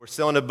We're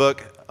still in the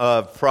book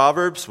of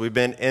Proverbs. We've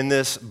been in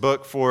this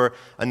book for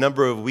a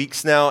number of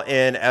weeks now,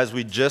 and as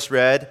we just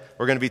read,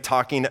 we're going to be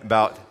talking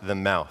about the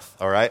mouth,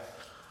 all right?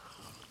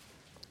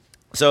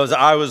 So as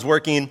I was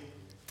working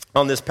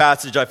on this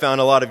passage, I found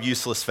a lot of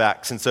useless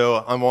facts, and so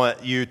I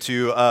want you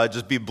to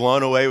just be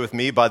blown away with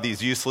me by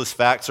these useless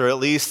facts, or at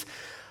least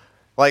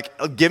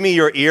give me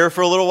your ear for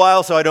a little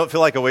while so I don't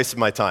feel like I wasted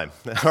my time,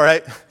 all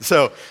right?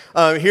 So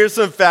here's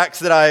some facts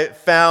that I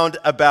found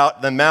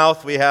about the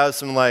mouth. We have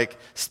some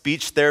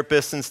speech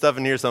therapists and stuff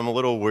in here, so I'm a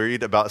little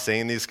worried about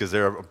saying these because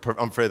I'm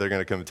afraid they're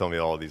going to come and tell me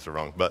all of these are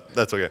wrong, but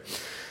that's okay.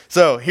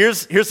 So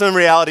here's some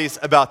realities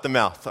about the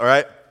mouth, all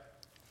right?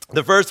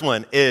 The first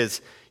one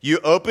is you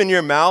open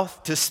your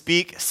mouth to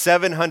speak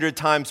 700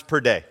 times per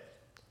day.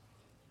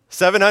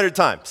 700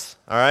 times,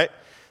 all right?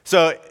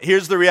 So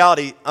here's the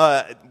reality.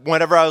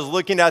 Whenever I was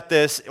looking at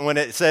this, when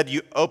it said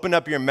you open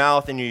up your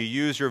mouth and you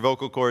use your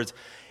vocal cords,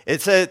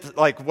 it said,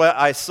 what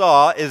I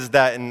saw is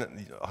that,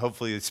 and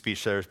hopefully the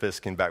speech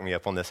therapist can back me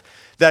up on this,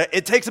 that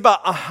it takes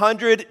about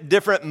 100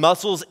 different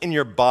muscles in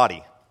your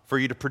body for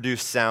you to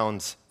produce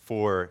sounds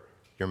from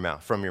your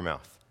mouth. Isn't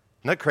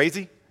that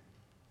crazy?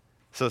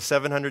 So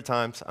 700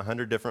 times,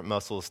 100 different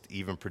muscles to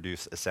even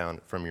produce a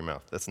sound from your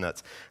mouth. That's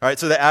nuts. All right,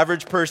 so the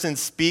average person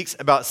speaks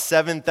about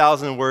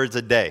 7,000 words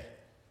a day.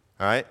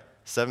 All right,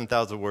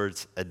 7,000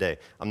 words a day.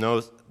 I'm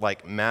no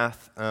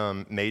math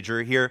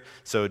major here,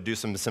 so do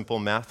some simple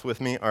math with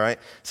me. All right,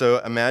 so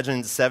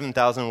imagine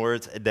 7,000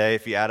 words a day.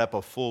 If you add up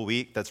a full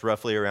week, that's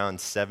roughly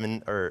around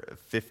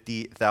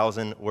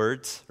 50,000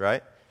 words.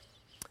 Right?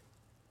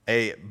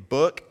 A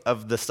book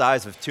of the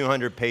size of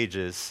 200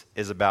 pages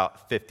is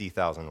about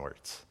 50,000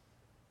 words.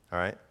 All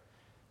right,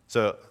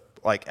 so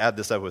add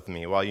this up with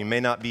me. While you may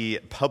not be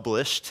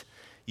published,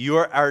 you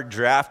are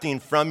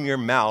drafting from your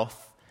mouth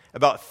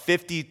about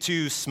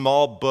 52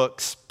 small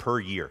books per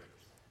year,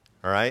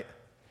 all right?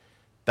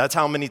 That's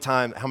how many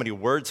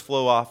words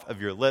flow off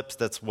of your lips.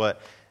 That's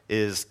what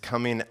is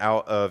coming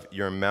out of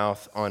your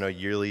mouth on a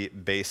yearly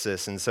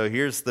basis. And so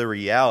here's the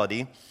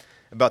reality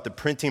about the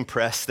printing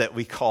press that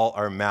we call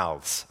our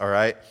mouths, all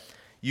right?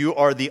 You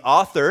are the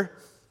author,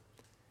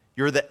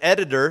 you're the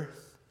editor,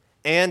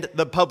 and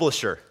the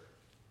publisher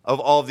of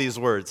all of these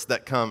words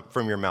that come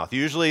from your mouth.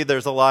 Usually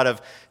there's a lot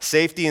of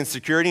safety and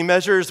security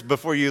measures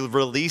before you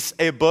release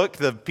a book.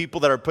 The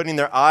people that are putting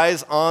their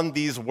eyes on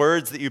these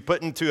words that you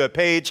put into a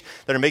page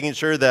that are making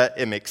sure that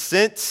it makes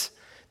sense,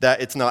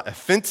 that it's not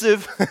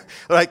offensive.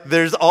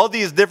 There's all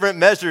these different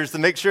measures to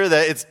make sure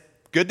that it's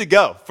good to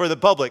go for the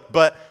public.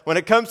 But when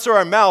it comes to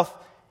our mouth,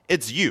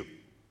 it's you.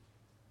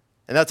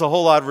 And that's a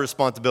whole lot of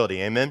responsibility,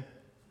 amen?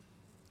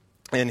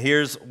 And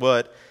here's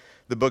what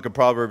the book of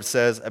Proverbs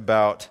says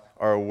about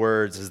our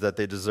words is that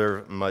they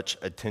deserve much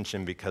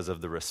attention because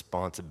of the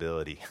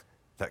responsibility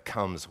that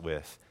comes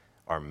with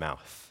our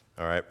mouth.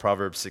 All right,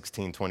 Proverbs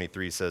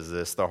 16:23 says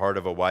this: the heart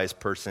of a wise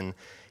person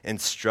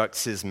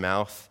instructs his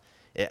mouth.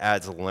 It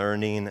adds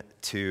learning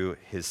to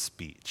his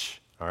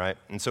speech. All right,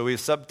 and so we've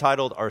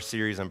subtitled our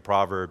series in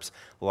Proverbs,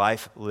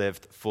 Life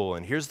Lived Full.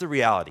 And here's the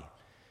reality.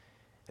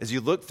 As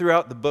you look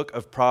throughout the book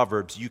of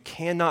Proverbs, you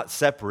cannot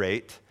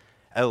separate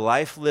a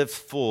life lived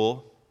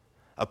full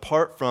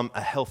apart from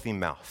a healthy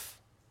mouth.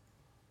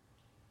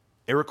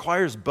 It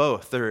requires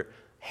both. They're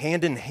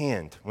hand in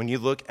hand when you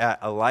look at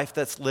a life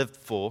that's lived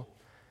full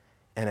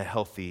and a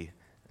healthy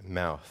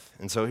mouth.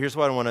 And so here's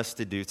what I want us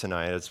to do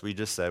tonight. As we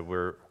just said,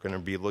 we're going to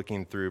be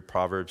looking through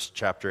Proverbs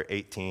chapter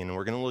 18, and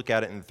we're going to look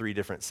at it in 3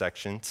 different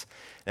sections.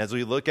 And as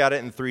we look at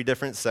it in 3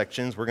 different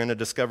sections, we're going to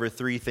discover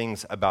 3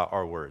 things about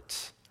our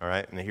words. All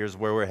right, and here's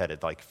where we're headed.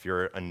 If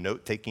you're a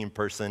note-taking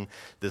person,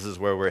 this is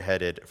where we're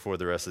headed for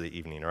the rest of the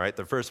evening. All right,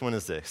 the first one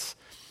is this: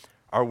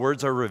 our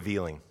words are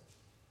revealing.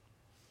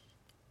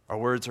 Our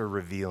words are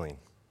revealing,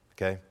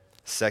 okay?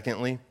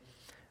 Secondly,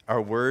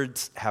 our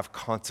words have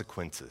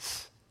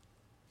consequences.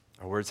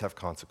 Our words have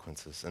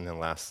consequences. And then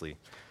lastly,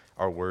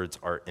 our words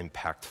are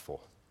impactful,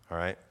 all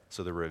right?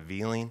 So they're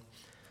revealing,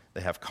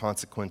 they have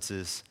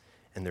consequences,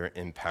 and they're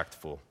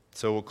impactful.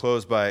 So we'll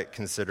close by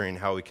considering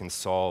how we can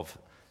solve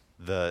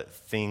the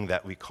thing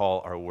that we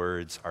call our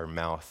words, our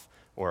mouth,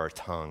 or our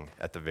tongue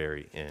at the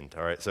very end,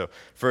 all right? So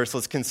first,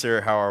 let's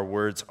consider how our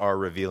words are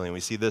revealing.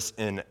 We see this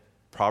in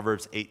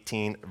Proverbs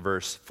 18,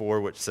 verse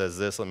 4, which says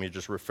this. Let me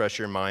just refresh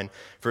your mind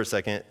for a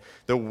second.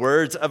 The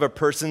words of a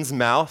person's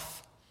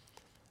mouth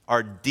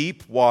are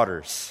deep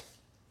waters,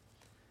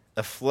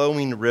 a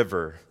flowing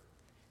river,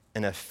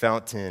 and a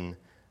fountain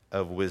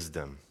of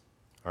wisdom.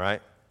 All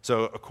right?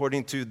 So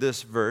according to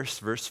this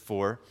verse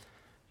 4,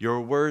 your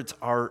words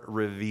are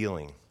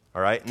revealing.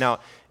 All right?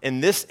 Now,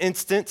 in this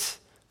instance,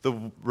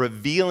 the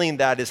revealing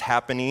that is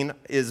happening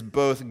is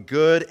both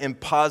good and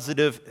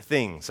positive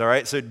things, all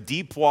right? So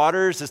deep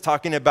waters is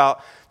talking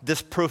about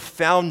this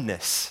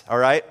profoundness, all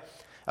right?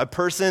 A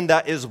person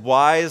that is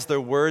wise, their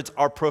words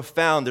are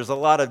profound. There's a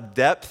lot of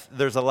depth.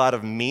 There's a lot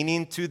of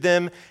meaning to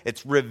them.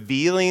 It's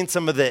revealing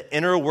some of the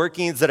inner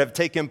workings that have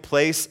taken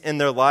place in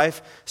their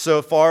life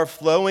so far.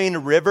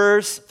 Flowing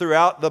rivers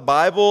throughout the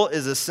Bible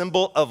is a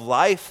symbol of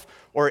life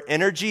or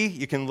energy,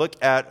 you can look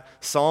at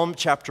Psalm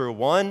chapter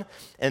 1,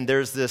 and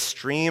there's this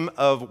stream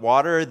of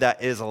water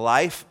that is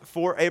life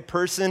for a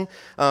person.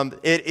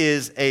 It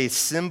is a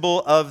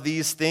symbol of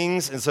these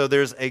things, and so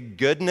there's a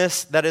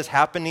goodness that is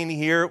happening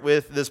here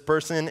with this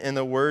person and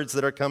the words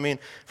that are coming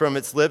from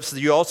its lips.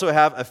 You also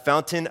have a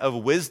fountain of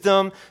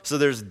wisdom, so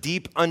there's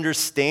deep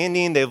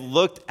understanding. They've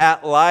looked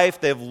at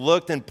life, they've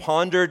looked and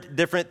pondered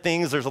different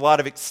things. There's a lot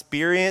of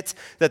experience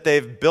that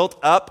they've built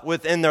up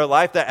within their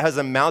life that has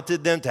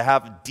amounted them to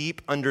have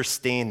deep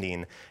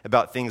understanding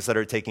about things that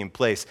are taking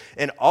place.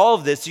 And all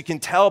of this you can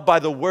tell by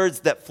the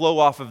words that flow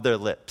off of their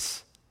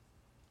lips.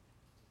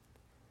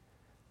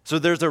 So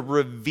there's a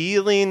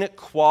revealing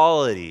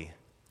quality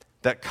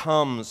that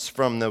comes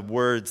from the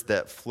words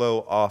that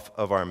flow off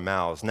of our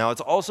mouths. Now,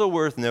 it's also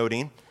worth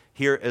noting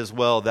here as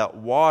well that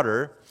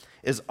water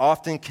is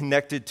often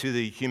connected to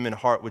the human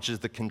heart, which is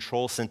the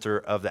control center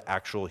of the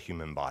actual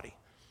human body.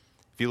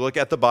 If you look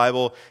at the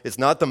Bible, it's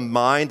not the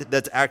mind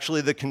that's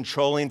actually the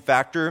controlling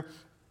factor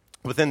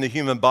within the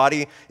human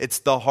body, it's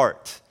the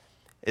heart.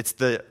 It's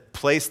the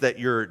place that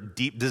your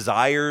deep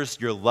desires,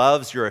 your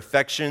loves, your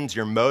affections,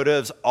 your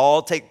motives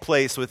all take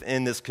place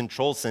within this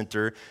control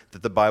center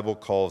that the Bible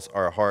calls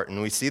our heart.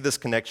 And we see this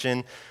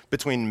connection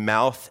between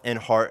mouth and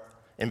heart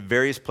in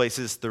various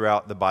places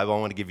throughout the Bible. I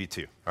want to give you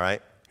two, all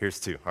right? Here's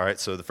two, all right?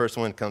 So the first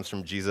one comes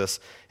from Jesus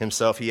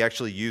himself. He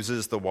actually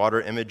uses the water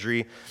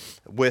imagery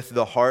with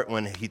the heart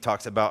when he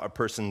talks about a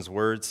person's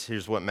words.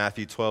 Here's what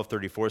Matthew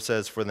 12:34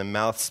 says, "For the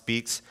mouth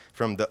speaks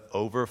from the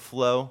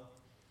overflow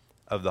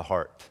of the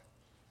heart."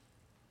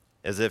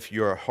 As if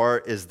your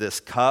heart is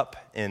this cup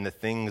and the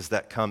things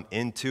that come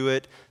into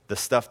it, the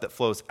stuff that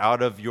flows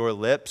out of your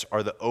lips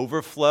are the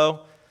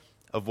overflow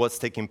of what's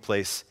taking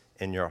place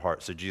in your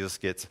heart. So Jesus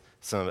gets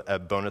a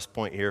bonus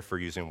point here for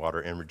using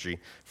water imagery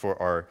for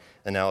our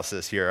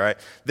analysis here, all right?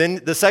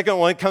 Then the second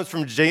one comes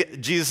from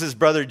Jesus'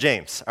 brother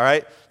James, all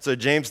right? So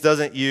James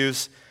doesn't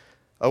use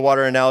a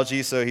water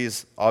analogy, so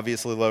he's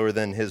obviously lower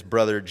than his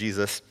brother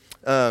Jesus.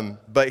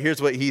 But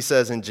here's what he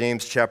says in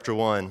James chapter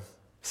 1.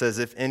 It says,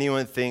 "If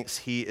anyone thinks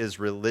he is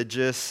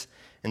religious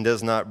and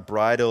does not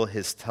bridle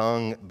his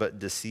tongue but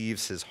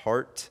deceives his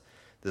heart,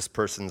 this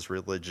person's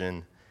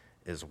religion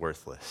is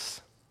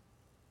worthless."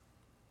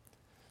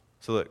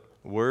 So look,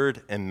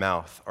 word and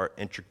mouth are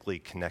intricately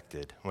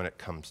connected when it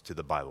comes to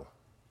the Bible,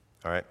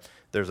 all right?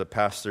 There's a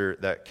pastor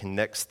that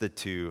connects the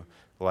two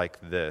like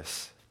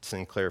this.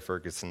 Sinclair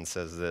Ferguson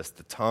says this,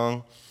 "The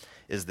tongue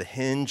is the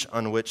hinge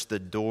on which the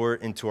door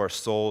into our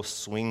soul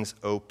swings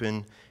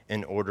open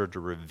in order to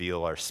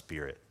reveal our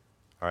spirit."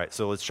 All right,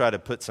 so let's try to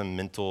put some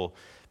mental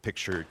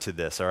picture to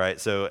this, all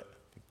right? So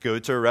go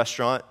to a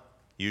restaurant.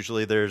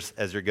 Usually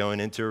as you're going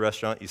into a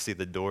restaurant, you see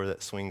the door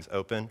that swings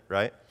open,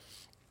 right?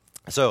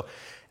 So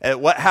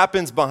what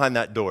happens behind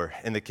that door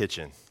in the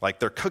kitchen? Like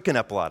they're cooking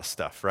up a lot of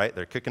stuff, right?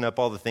 They're cooking up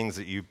all the things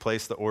that you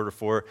placed the order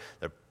for.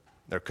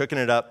 They're cooking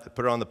it up, they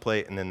put it on the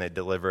plate, and then they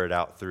deliver it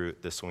out through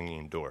the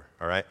swinging door,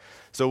 all right?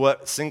 So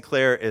what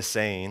Sinclair is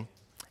saying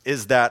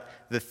is that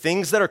the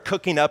things that are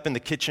cooking up in the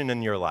kitchen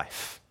in your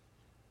life,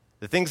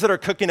 the things that are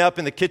cooking up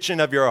in the kitchen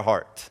of your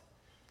heart,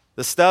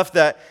 the stuff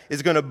that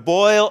is going to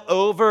boil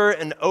over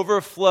and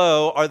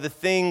overflow are the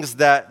things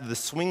that the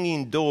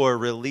swinging door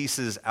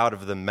releases out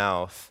of the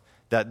mouth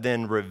that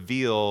then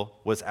reveal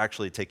what's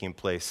actually taking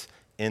place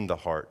in the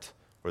heart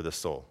or the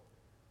soul.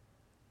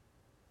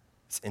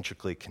 It's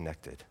intricately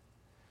connected.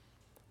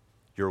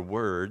 Your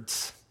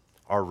words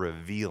are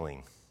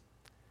revealing.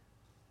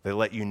 They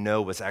let you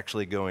know what's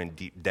actually going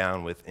deep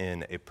down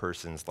within a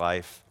person's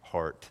life,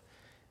 heart,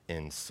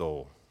 and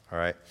soul, all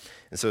right?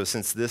 And so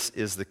since this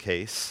is the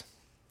case,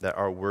 that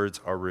our words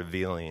are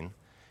revealing,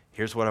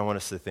 here's what I want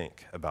us to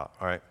think about,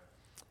 all right?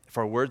 If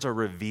our words are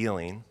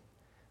revealing,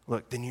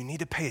 look, then you need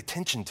to pay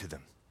attention to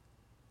them.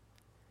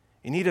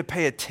 You need to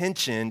pay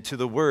attention to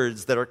the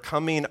words that are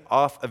coming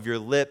off of your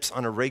lips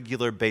on a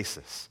regular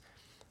basis.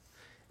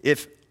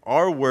 If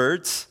our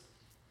words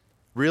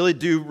really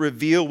do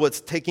reveal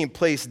what's taking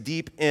place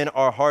deep in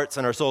our hearts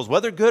and our souls,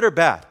 whether good or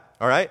bad,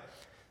 all right?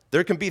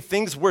 There can be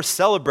things worth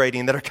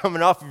celebrating that are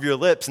coming off of your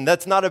lips, and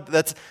that's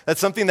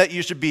something that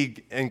you should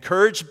be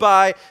encouraged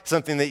by,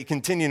 something that you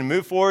continue to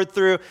move forward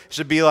through. It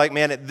should be like,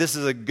 man, this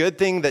is a good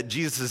thing that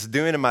Jesus is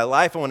doing in my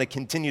life. I want to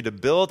continue to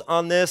build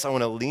on this. I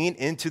want to lean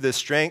into this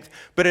strength.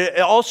 But it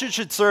also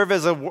should serve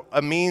as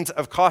a means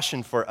of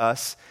caution for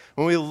us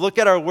when we look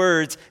at our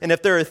words, and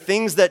if there are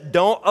things that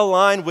don't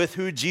align with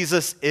who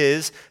Jesus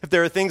is, if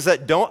there are things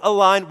that don't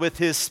align with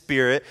his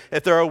spirit,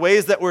 if there are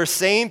ways that we're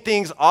saying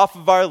things off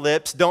of our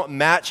lips don't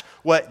match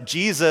what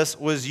Jesus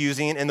was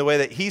using in the way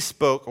that he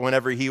spoke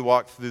whenever he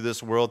walked through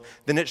this world,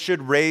 then it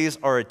should raise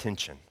our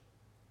attention.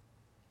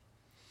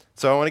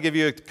 So I want to give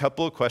you a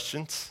couple of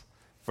questions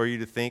for you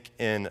to think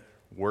and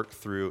work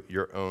through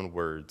your own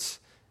words.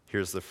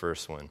 Here's the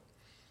first one.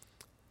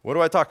 What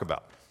do I talk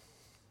about?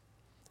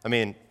 I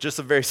mean, just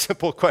a very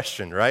simple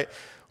question, right?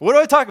 What do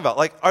I talk about?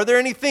 Like, are there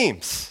any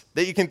themes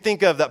that you can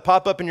think of that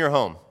pop up in your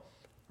home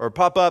or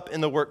pop up in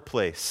the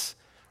workplace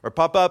or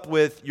pop up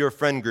with your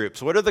friend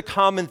groups? What are the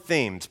common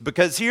themes?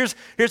 Because here's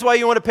why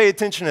you want to pay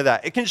attention to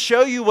that. It can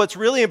show you what's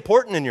really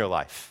important in your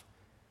life.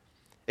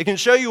 It can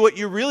show you what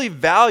you really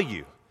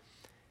value.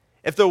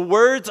 If the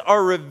words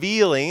are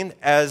revealing,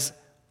 as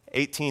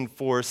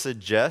 18:4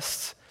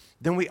 suggests,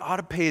 then we ought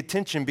to pay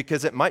attention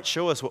because it might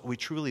show us what we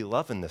truly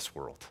love in this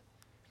world.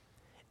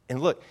 And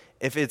look,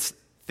 if it's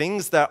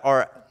things that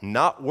are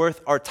not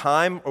worth our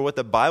time or what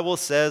the Bible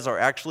says are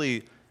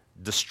actually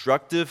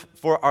destructive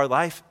for our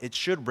life, it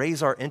should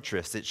raise our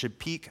interest. It should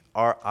pique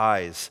our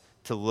eyes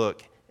to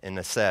look and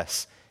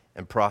assess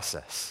and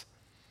process.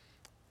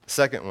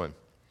 Second one,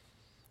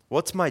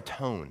 what's my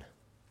tone?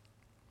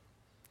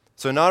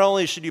 So not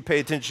only should you pay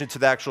attention to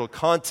the actual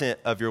content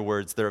of your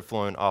words that are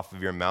flowing off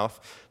of your mouth,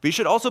 but you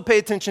should also pay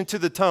attention to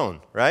the tone,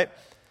 right?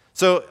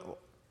 So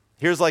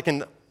here's like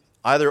an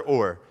either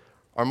or.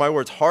 Are my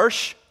words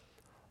harsh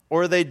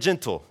or are they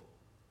gentle?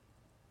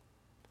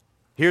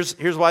 Here's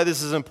why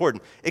this is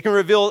important. It can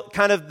reveal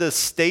kind of the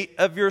state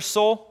of your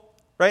soul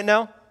right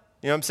now.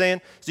 You know what I'm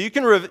saying? So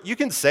you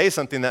can say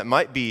something that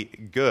might be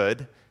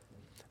good,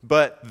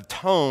 but the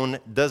tone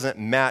doesn't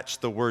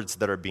match the words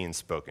that are being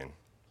spoken.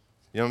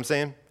 You know what I'm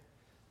saying?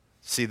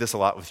 See this a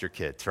lot with your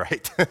kids,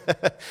 right?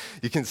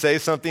 You can say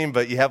something,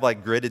 but you have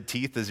like gritted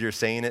teeth as you're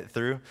saying it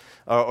through,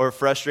 or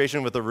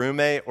frustration with a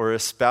roommate or a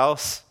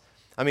spouse.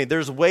 I mean,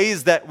 there's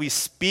ways that we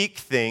speak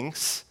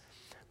things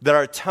that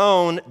our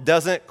tone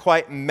doesn't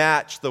quite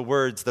match the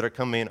words that are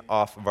coming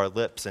off of our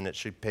lips, and it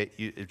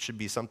should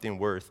be something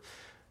worth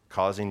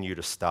causing you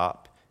to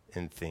stop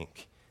and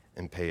think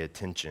and pay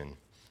attention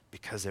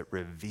because it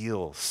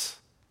reveals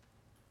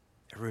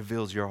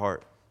your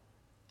heart.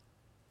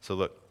 So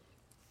look,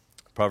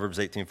 Proverbs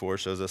 18:4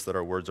 shows us that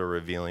our words are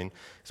revealing.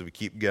 So we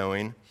keep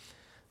going.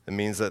 It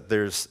means that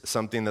there's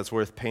something that's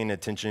worth paying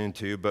attention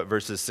to, but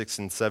verses 6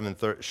 and 7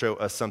 show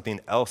us something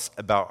else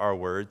about our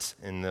words.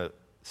 And the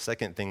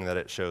second thing that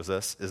it shows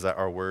us is that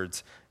our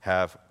words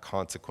have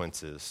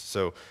consequences.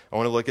 So I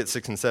want to look at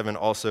 6 and 7,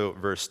 also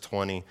verse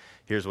 20.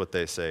 Here's what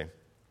they say.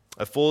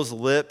 A fool's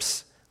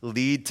lips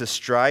lead to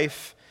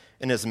strife,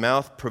 and his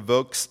mouth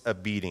provokes a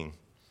beating.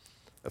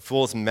 A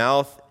fool's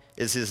mouth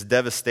is his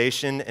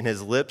devastation, and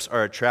his lips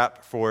are a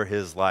trap for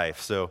his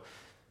life. So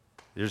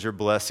here's your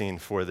blessing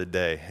for the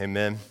day.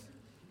 Amen.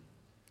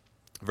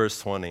 Verse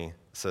 20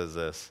 says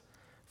this.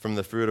 From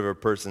the fruit of a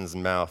person's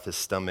mouth, his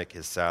stomach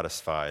is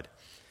satisfied.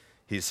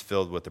 He's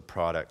filled with the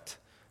product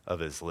of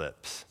his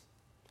lips.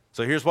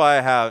 So here's why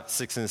I have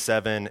 6 and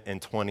 7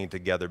 and 20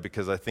 together,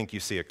 because I think you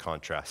see a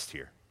contrast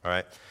here. All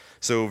right.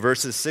 So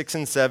verses 6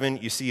 and 7,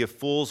 you see a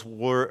fool's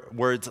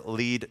words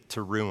lead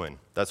to ruin.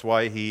 That's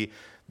why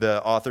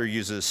the author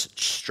uses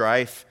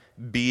strife,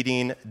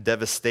 beating,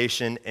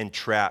 devastation, and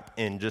trap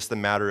in just a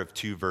matter of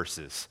 2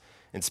 verses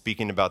in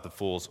speaking about the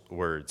fool's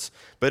words.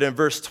 But in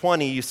verse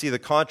 20, you see the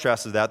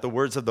contrast of that. The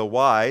words of the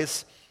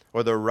wise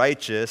or the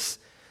righteous,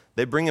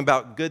 they bring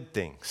about good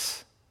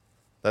things.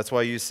 That's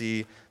why you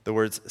see the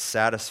words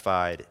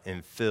satisfied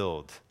and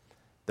filled.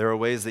 There are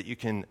ways that you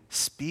can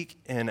speak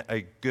in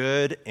a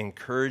good,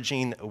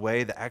 encouraging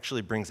way that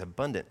actually brings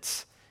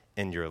abundance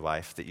in your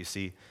life that you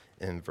see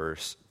in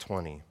verse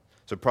 20.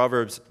 So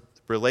Proverbs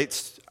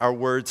relates our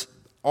words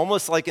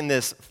almost like in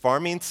this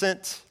farming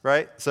sense,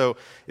 right? So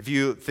if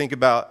you think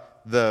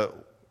about the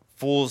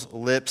fool's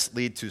lips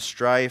lead to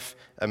strife,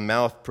 a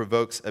mouth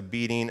provokes a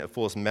beating, a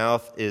fool's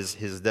mouth is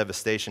his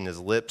devastation, his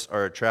lips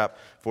are a trap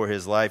for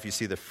his life. You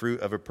see the fruit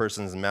of a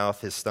person's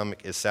mouth, his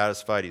stomach is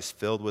satisfied, he's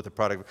filled with the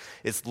product.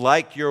 It's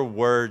like your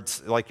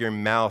words, like your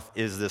mouth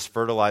is this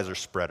fertilizer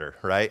spreader,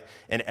 right?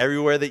 And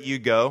everywhere that you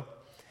go,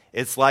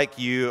 it's like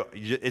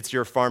it's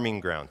your farming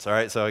grounds, all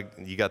right? So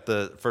you got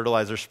the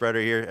fertilizer spreader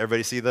here.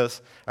 Everybody see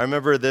those? I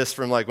remember this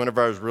from like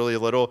whenever I was really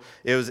little.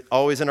 It was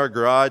always in our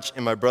garage,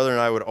 and my brother and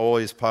I would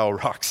always pile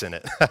rocks in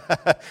it.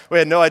 We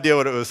had no idea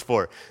what it was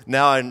for.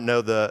 Now I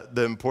know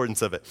the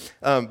importance of it.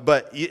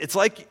 But it's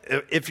like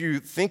if you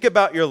think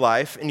about your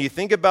life and you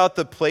think about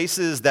the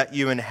places that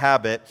you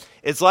inhabit,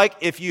 it's like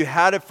if you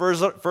had a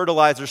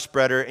fertilizer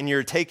spreader and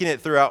you're taking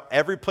it throughout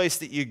every place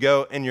that you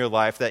go in your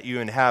life that you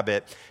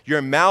inhabit.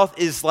 Your mouth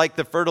is like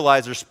the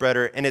fertilizer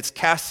spreader, and it's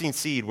casting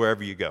seed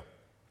wherever you go.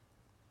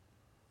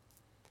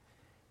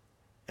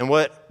 And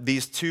what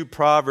these 2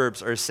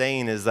 proverbs are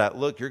saying is that,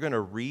 look, you're going to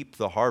reap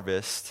the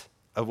harvest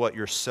of what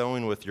you're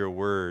sowing with your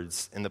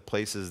words in the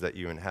places that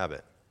you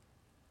inhabit.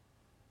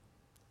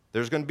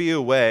 There's going to be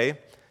a way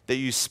that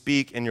you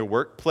speak in your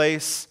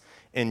workplace,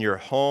 in your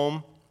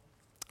home,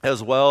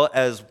 as well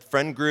as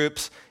friend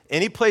groups,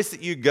 any place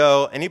that you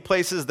go, any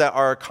places that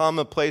are a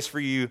common place for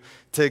you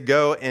to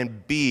go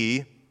and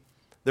be,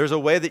 there's a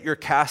way that you're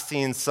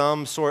casting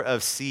some sort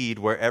of seed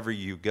wherever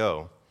you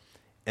go.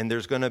 And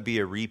there's going to be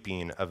a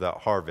reaping of that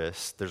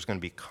harvest. There's going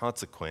to be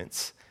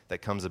consequence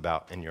that comes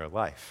about in your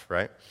life,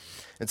 right?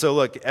 And so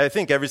look, I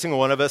think every single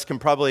one of us can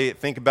probably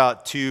think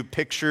about two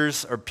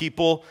pictures or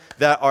people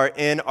that are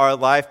in our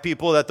life,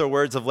 people that their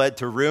words have led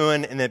to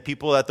ruin, and then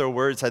people that their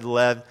words have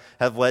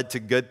led to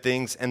good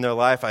things in their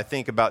life. I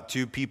think about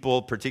two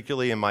people,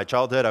 particularly in my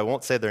childhood. I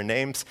won't say their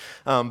names,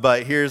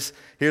 but here's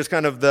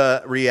kind of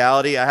the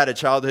reality. I had a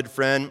childhood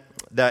friend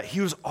that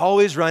he was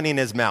always running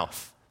his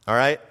mouth, all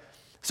right?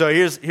 So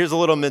here's a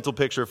little mental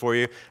picture for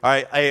you. All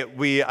right,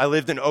 I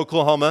lived in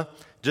Oklahoma,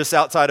 just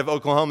outside of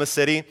Oklahoma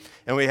City,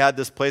 and we had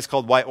this place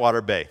called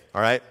Whitewater Bay,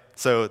 all right?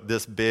 So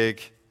this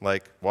big,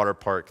 water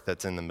park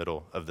that's in the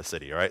middle of the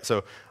city, all right?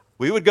 So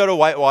we would go to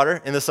Whitewater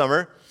in the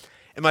summer,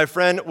 and my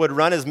friend would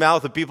run his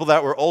mouth with people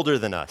that were older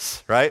than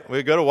us, right? We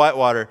would go to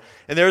Whitewater,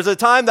 and there was a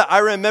time that I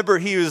remember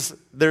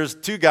there's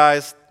two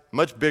guys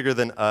much bigger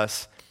than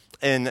us,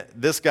 and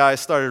this guy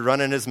started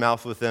running his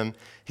mouth with them.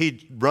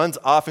 He runs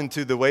off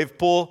into the wave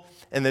pool,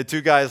 and the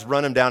two guys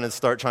run him down and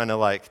start trying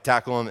to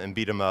tackle him and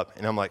beat him up.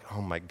 And I'm like,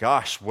 oh my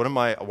gosh,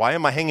 why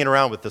am I hanging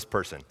around with this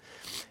person?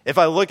 If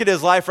I look at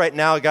his life right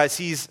now, guys,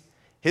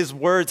 his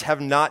words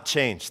have not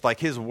changed.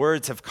 His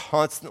words have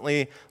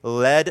constantly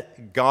led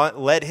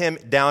him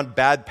down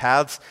bad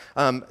paths,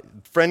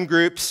 friend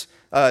groups,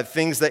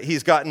 things that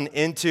he's gotten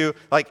into.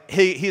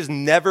 He's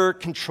never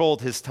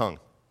controlled his tongue.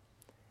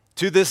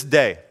 To this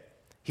day,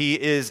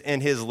 he is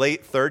in his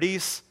late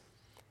 30s.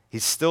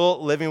 He's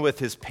still living with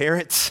his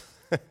parents.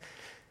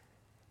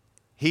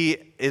 He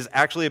is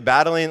actually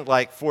battling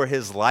for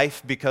his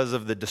life because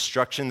of the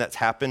destruction that's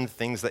happened,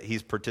 things that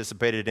he's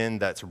participated in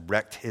that's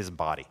wrecked his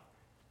body.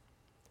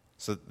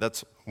 So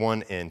that's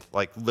one end,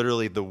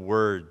 literally the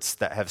words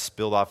that have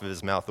spilled off of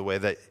his mouth, the way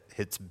that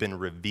it's been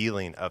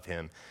revealing of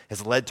him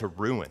has led to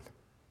ruin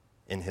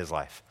in his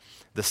life.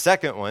 The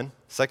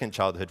second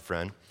childhood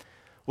friend,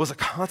 was a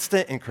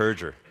constant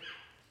encourager.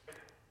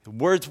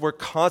 Words were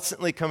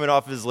constantly coming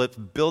off his lips,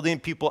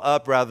 building people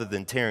up rather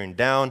than tearing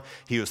down.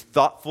 He was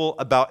thoughtful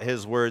about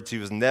his words.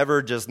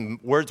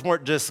 Words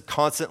weren't just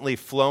constantly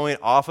flowing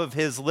off of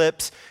his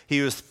lips.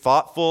 He was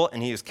thoughtful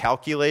and he was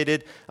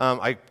calculated.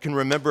 I can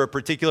remember a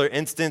particular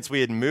instance. We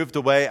had moved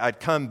away.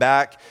 I'd come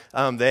back.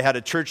 They had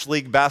a church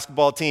league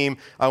basketball team.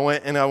 I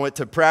went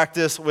to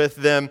practice with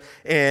them.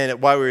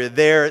 And while we were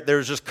there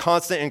was just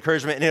constant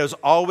encouragement. And it was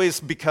always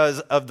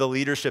because of the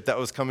leadership that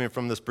was coming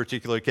from this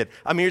particular kid.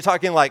 I mean, you're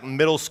talking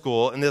middle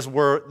school, and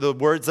the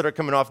words that are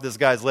coming off this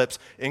guy's lips,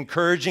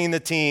 encouraging the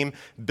team,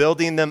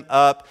 building them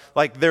up.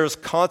 There's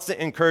constant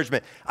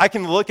encouragement. I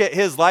can look at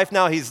his life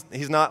now. He's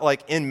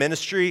not in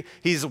ministry.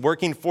 He's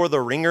working for the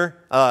Ringer,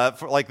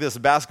 for this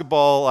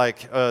basketball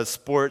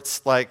sports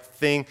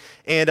thing,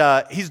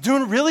 and he's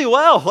doing really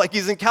well.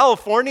 He's in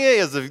California. He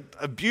has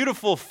a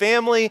beautiful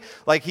family.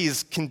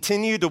 He's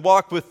continued to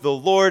walk with the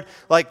Lord.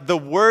 The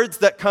words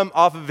that come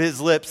off of his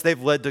lips,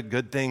 they've led to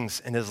good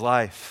things in his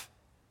life.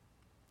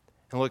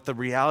 And look, the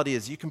reality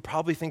is you can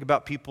probably think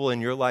about people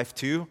in your life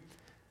too.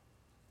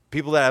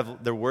 People that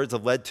have their words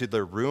have led to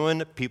their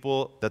ruin,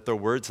 people that their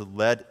words have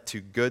led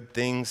to good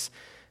things.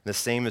 And the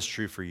same is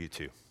true for you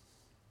too.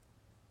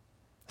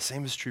 The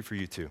same is true for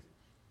you too.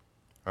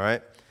 All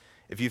right?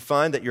 If you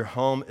find that your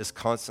home is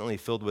constantly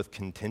filled with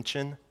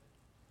contention,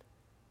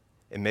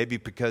 it may be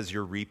because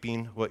you're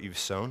reaping what you've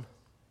sown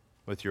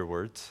with your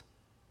words.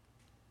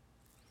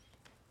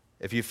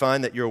 If you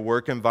find that your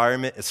work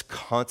environment is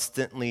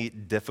constantly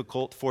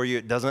difficult for you,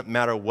 it doesn't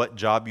matter what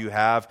job you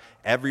have,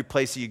 every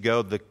place you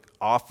go, the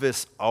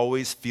office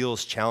always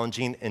feels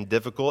challenging and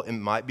difficult, it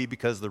might be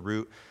because the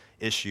root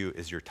issue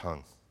is your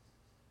tongue.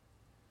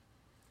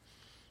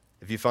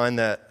 If you find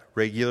that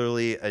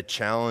regularly a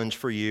challenge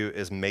for you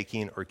is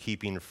making or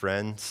keeping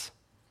friends,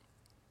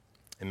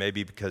 it may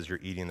be because you're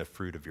eating the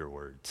fruit of your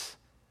words.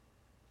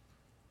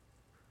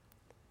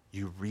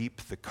 You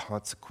reap the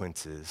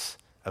consequences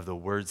of the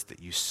words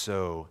that you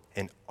sow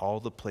in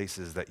all the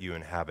places that you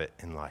inhabit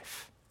in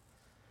life.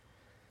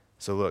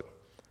 So look,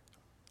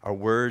 our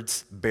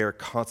words bear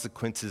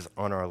consequences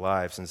on our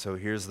lives, and so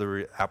here's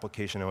the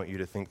application I want you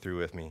to think through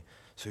with me.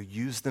 So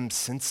use them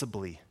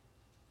sensibly.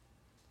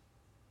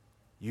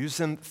 Use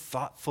them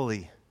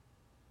thoughtfully.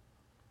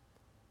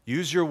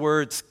 Use your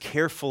words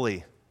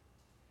carefully.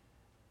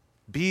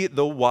 Be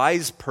the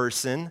wise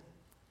person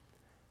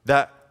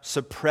that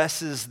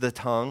suppresses the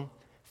tongue,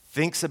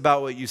 thinks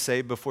about what you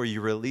say before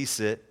you release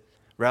it,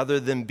 rather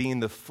than being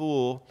the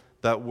fool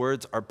that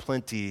words are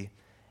plenty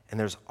and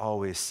there's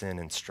always sin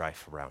and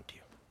strife around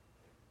you.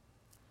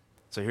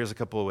 So here's a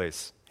couple of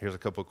ways. Here's a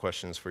couple of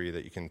questions for you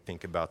that you can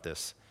think about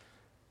this,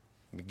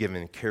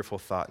 given careful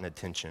thought and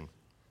attention.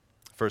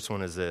 First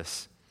one is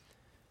this.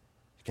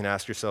 You can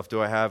ask yourself,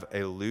 do I have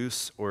a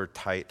loose or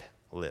tight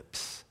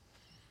lips?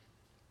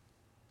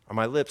 Are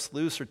my lips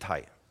loose or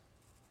tight?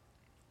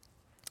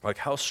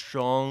 How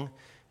strong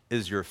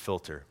is your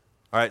filter?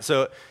 All right,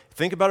 so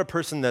think about a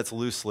person that's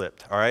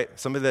loose-lipped, all right?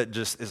 Somebody that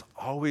just is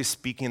always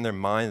speaking their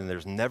mind and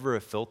there's never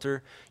a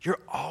filter. You're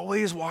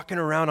always walking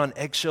around on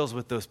eggshells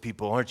with those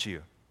people, aren't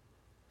you?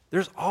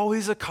 There's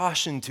always a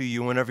caution to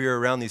you whenever you're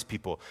around these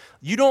people.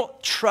 You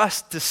don't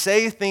trust to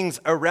say things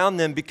around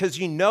them because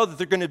you know that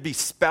they're going to be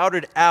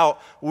spouted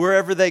out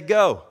wherever they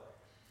go.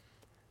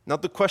 Now,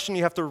 the question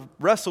you have to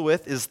wrestle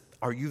with is,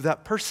 are you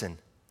that person?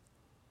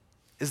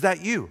 Is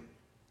that you?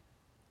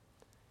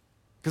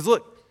 Because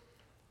look,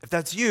 if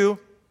that's you,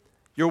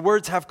 your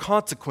words have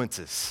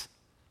consequences.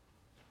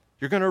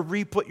 You're going to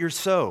reap what you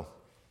sow.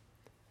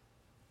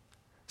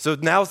 So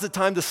now's the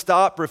time to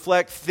stop,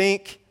 reflect,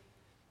 think,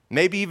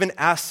 maybe even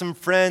ask some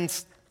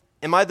friends,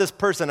 am I this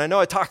person? I know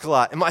I talk a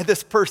lot. Am I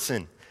this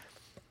person?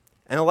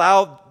 And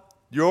allow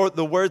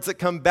the words that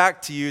come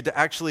back to you to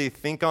actually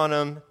think on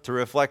them, to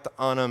reflect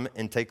on them,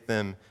 and take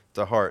them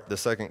to heart. The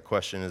second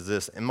question is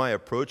this: am I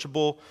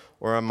approachable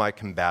or am I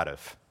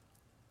combative?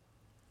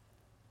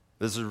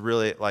 This is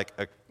really like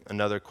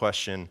another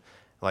question.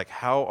 Like,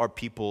 how are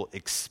people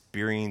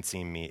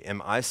experiencing me?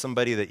 Am I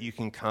somebody that you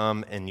can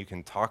come and you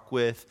can talk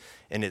with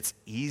and it's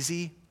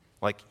easy,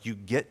 like you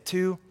get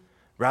to,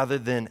 rather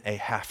than a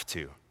have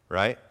to,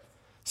 right?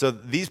 So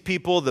these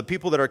people, the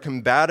people that are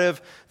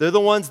combative, they're the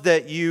ones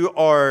that you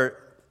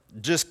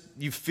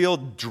feel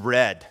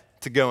dread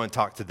to go and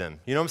talk to them.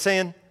 You know what I'm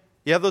saying?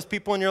 You have those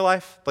people in your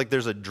life? Like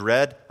there's a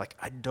dread, like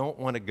I don't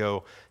want to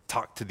go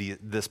talk to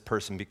this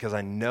person because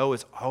I know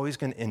it's always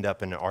going to end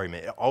up in an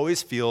argument. It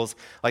always feels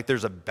like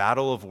there's a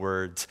battle of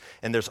words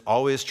and there's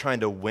always trying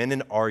to win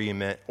an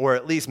argument or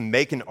at least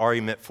make an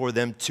argument for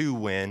them to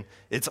win.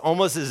 It's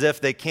almost as if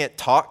they can't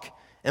talk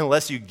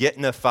unless you get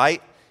in a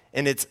fight.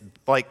 And it's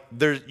like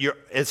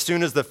as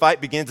soon as the fight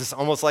begins, it's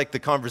almost like the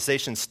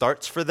conversation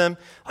starts for them.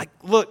 Like,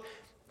 look,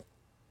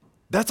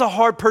 that's a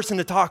hard person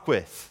to talk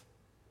with.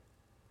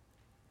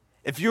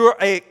 If you're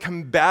a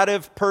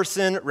combative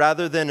person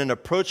rather than an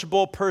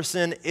approachable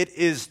person, it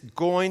is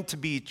going to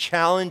be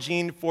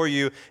challenging for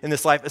you in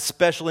this life,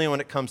 especially when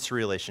it comes to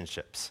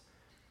relationships.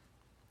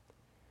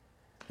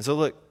 And so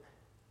look,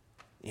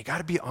 you got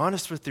to be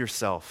honest with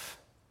yourself.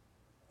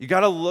 You got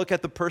to look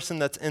at the person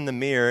that's in the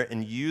mirror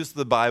and use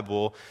the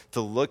Bible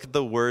to look at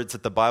the words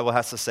that the Bible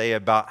has to say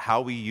about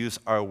how we use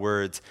our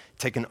words.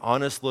 Take an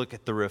honest look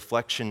at the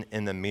reflection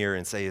in the mirror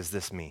and say, is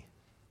this me?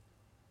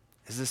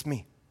 Is this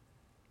me?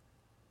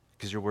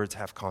 Because your words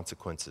have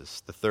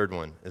consequences. The third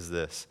one is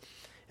this: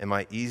 am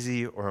I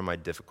easy or am I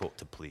difficult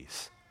to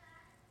please?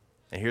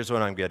 And here's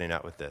what I'm getting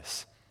at with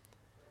this.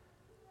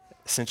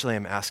 Essentially,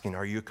 I'm asking,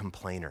 are you a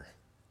complainer?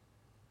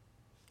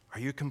 Are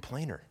you a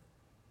complainer?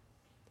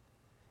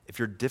 If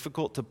you're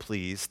difficult to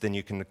please, then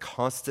you can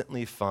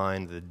constantly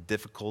find the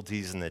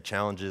difficulties and the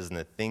challenges and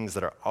the things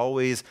that are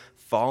always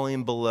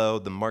falling below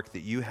the mark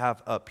that you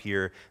have up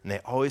here, and they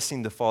always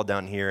seem to fall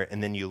down here,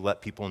 and then you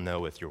let people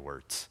know with your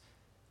words.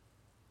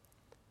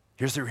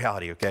 Here's the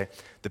reality, okay?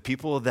 The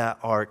people that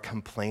are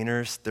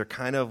complainers, they're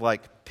kind of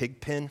like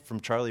Pigpen from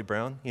Charlie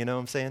Brown, you know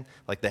what I'm saying?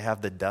 Like they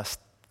have the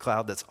dust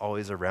cloud that's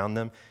always around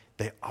them.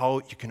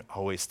 You can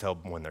always tell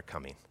when they're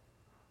coming.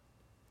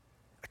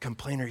 A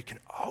complainer, you can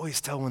always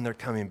tell when they're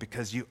coming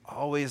because you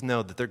always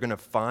know that they're going to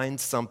find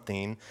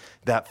something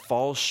that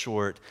falls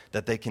short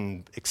that they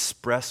can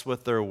express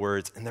with their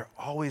words, and they're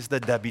always the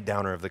Debbie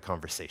Downer of the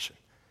conversation.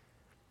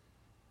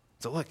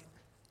 So look,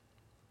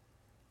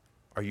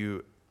 are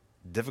you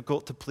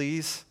difficult to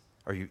please?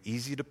 Are you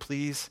easy to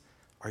please?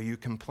 Are you a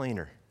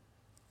complainer?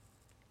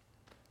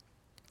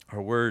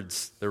 Our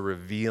words, they're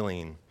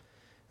revealing,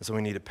 and so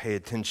we need to pay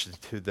attention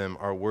to them.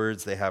 Our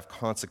words, they have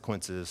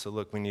consequences. So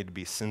look, we need to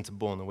be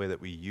sensible in the way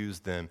that we use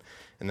them.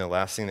 And the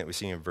last thing that we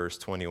see in verse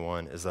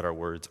 21 is that our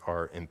words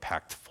are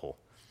impactful.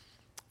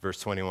 Verse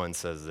 21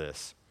 says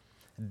this: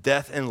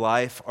 death and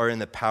life are in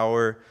the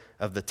power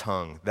of the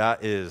tongue.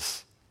 That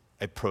is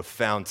a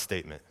profound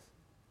statement.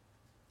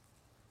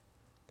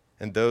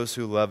 And those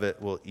who love it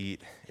will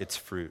eat its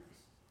fruit.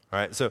 All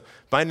right, so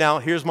by now,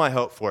 here's my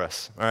hope for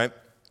us, all right?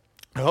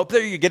 I hope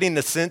that you're getting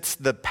the sense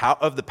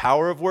of the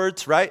power of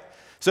words, right?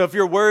 So if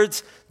your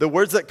words, the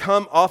words that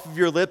come off of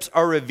your lips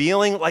are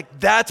revealing, like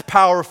that's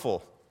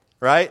powerful,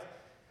 right?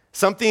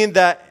 Something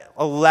that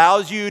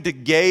allows you to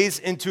gaze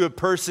into a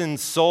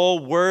person's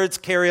soul. Words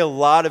carry a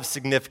lot of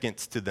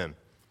significance to them.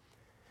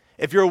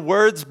 If your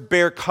words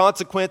bear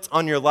consequence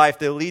on your life,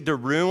 they lead to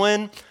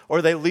ruin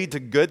or they lead to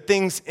good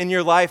things in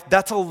your life,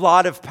 that's a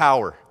lot of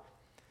power.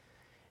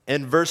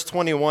 And verse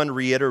 21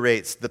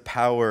 reiterates the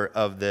power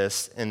of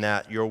this in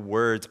that your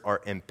words are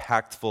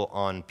impactful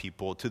on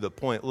people to the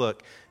point,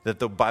 look, that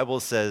the Bible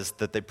says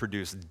that they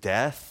produce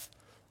death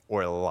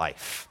or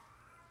life.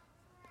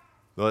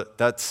 But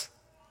that's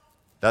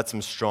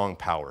some strong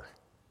power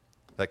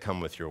that come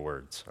with your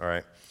words, all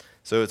right?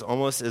 So it's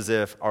almost as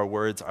if our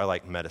words are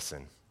like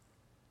medicine.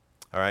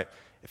 All right?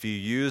 If you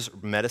use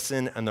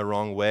medicine in the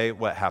wrong way,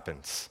 what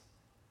happens?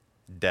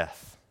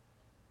 Death.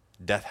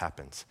 Death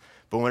happens.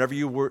 But whenever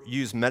you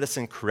use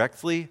medicine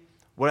correctly,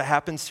 what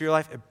happens to your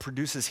life? It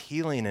produces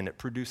healing and it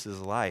produces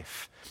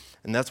life.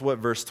 And that's what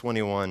verse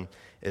 21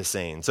 is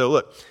saying. So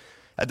look,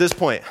 at this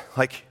point,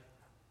 like,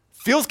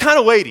 feels kind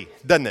of weighty,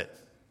 doesn't it?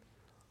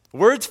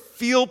 Words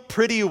feel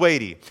pretty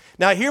weighty.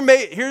 Now, you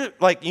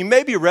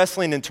may be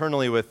wrestling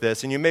internally with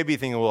this, and you may be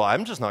thinking, well,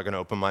 I'm just not going to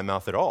open my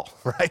mouth at all,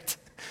 right?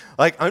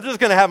 Like, I'm just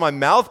going to have my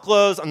mouth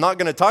closed. I'm not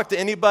going to talk to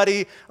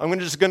anybody.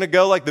 Just going to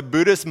go like the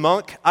Buddhist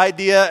monk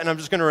idea, and I'm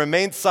just going to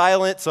remain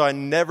silent so I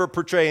never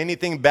portray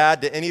anything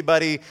bad to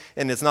anybody,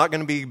 and it's not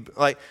going to be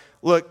like,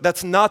 look,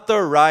 that's not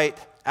the right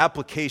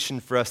application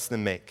for us to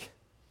make.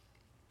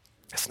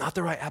 It's not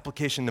the right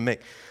application to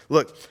make.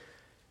 Look,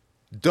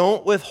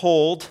 don't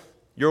withhold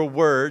your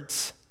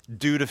words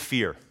due to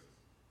fear.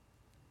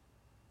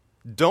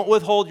 Don't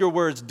withhold your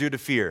words due to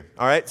fear,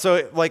 all right?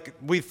 So, like,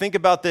 we think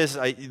about this,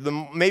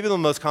 maybe the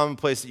most common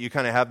place that you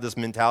kind of have this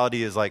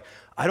mentality is like,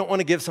 I don't want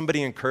to give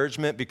somebody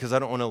encouragement because I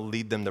don't want to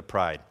lead them to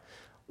pride.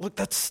 Look,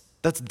 that's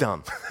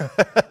dumb.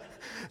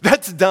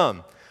 That's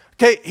dumb.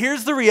 Okay,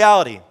 here's the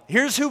reality.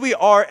 Here's who we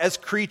are as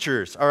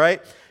creatures, all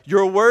right?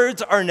 Your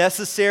words are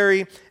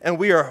necessary, and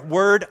we are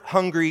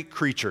word-hungry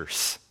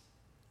creatures.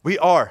 We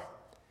are.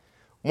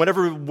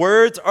 Whenever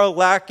words are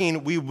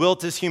lacking, we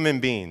wilt as human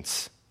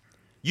beings.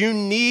 You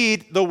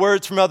need the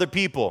words from other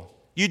people.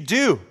 You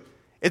do.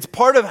 It's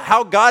part of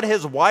how God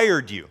has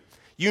wired you.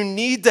 You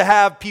need to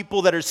have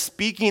people that are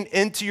speaking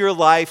into your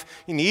life.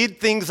 You need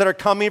things that are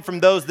coming from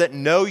those that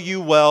know you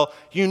well.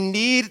 You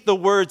need the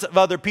words of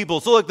other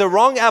people. So look, the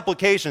wrong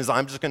application is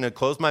I'm just going to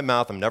close my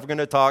mouth. I'm never going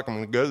to talk. I'm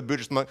going to go to the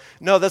Buddhist monk.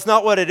 No, that's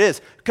not what it is.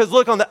 Because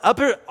look, on the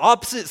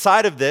opposite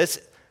side of this,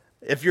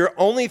 if you're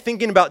only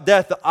thinking about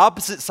death, the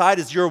opposite side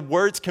is your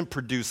words can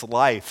produce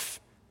life.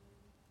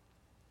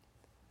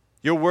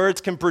 Your words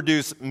can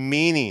produce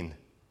meaning.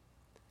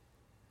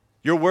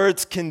 Your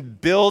words can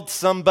build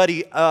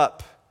somebody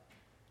up.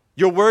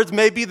 Your words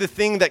may be the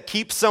thing that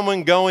keeps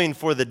someone going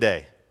for the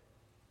day.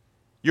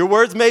 Your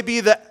words may be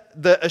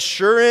the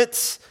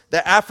assurance,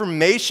 the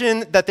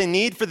affirmation that they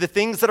need for the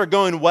things that are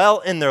going well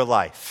in their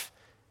life.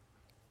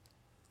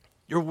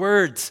 Your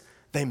words,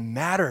 they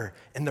matter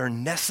and they're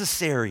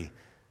necessary.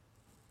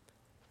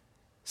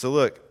 So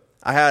look,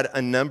 I had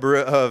a number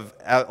of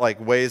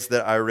ways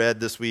that I read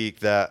this week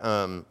that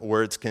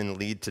words can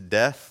lead to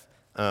death.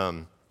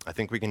 I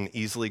think we can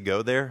easily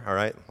go there, all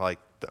right? Like,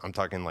 I'm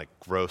talking like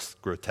gross,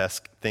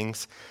 grotesque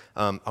things.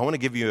 I want to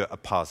give you a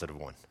positive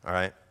one, all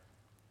right?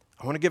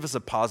 I want to give us a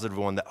positive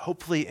one that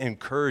hopefully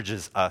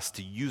encourages us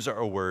to use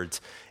our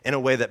words in a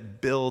way that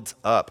builds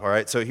up, all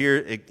right? So here,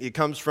 it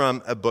comes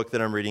from a book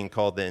that I'm reading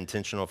called The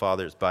Intentional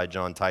Fathers by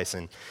John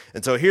Tyson.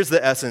 And so here's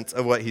the essence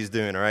of what he's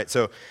doing, all right?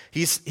 So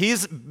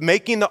he's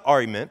making the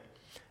argument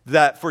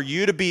that for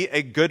you to be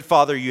a good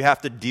father, you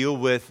have to deal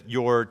with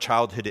your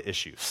childhood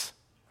issues,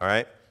 all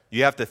right?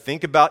 You have to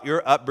think about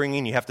your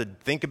upbringing. You have to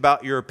think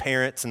about your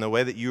parents and the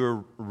way that you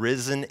were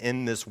risen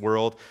in this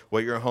world,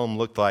 what your home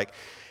looked like.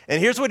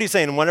 And here's what he's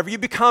saying. Whenever you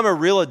become a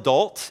real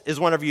adult is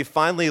whenever you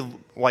finally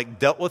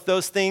dealt with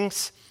those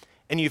things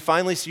and you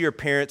finally see your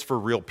parents for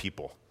real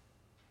people.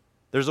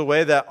 There's a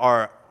way that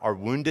our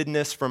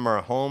woundedness from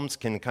our homes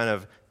can kind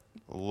of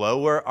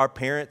lower our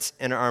parents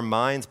in our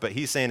minds, but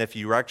he's saying if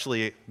you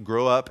actually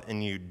grow up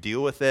and you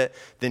deal with it,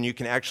 then you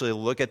can actually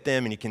look at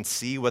them and you can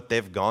see what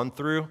they've gone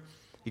through.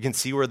 You can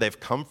see where they've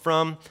come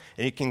from,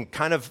 and you can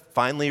kind of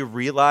finally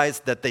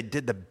realize that they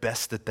did the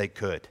best that they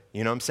could.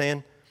 You know what I'm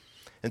saying?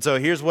 And so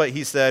here's what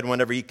he said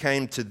whenever he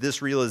came to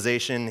this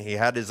realization. He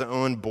had his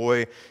own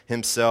boy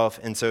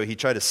himself, and so he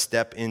tried to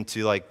step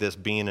into this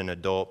being an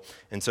adult.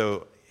 And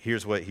so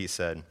here's what he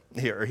said.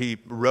 He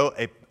wrote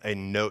a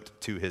note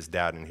to his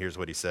dad, and here's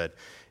what he said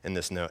in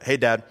this note. Hey,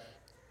 Dad,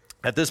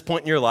 at this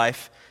point in your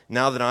life,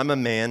 now that I'm a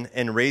man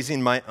and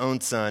raising my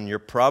own son, you're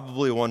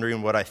probably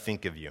wondering what I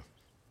think of you.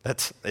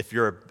 That's, if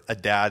you're a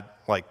dad,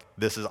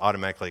 this is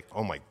automatically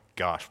oh my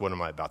gosh, what am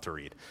I about to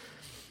read?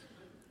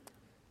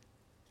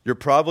 You're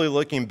probably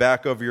looking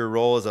back over your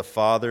role as a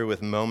father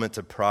with moments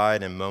of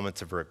pride and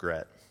moments of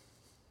regret.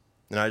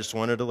 And I just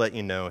wanted to let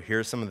you know,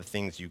 here's some of the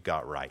things you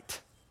got right.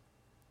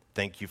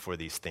 Thank you for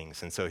these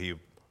things. And so he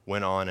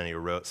went on and he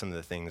wrote some of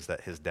the things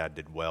that his dad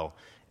did well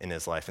in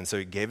his life. And so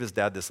he gave his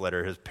dad this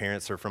letter. His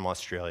parents are from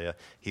Australia.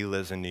 He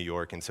lives in New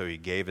York. And so he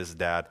gave his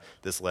dad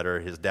this letter.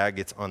 His dad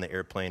gets on the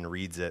airplane,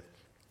 reads it.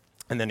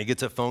 And then he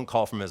gets a phone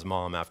call from his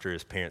mom after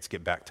his parents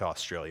get back to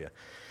Australia.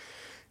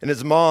 And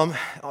his mom,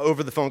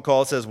 over the phone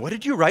call, says, "What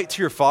did you write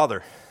to your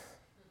father?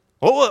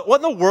 What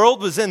in the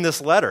world was in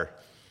this letter?"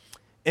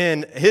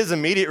 And his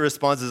immediate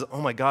response is, "Oh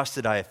my gosh,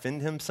 did I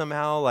offend him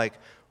somehow?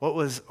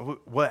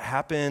 What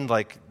happened?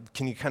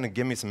 Can you kind of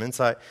give me some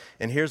insight?"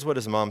 And here's what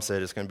his mom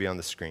said. It's going to be on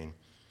the screen.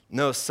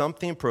 "No,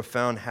 something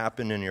profound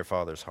happened in your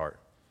father's heart.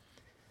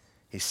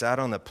 He sat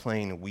on the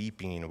plane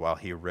weeping while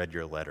he read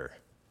your letter.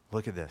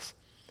 Look at this.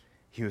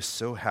 He was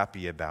so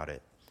happy about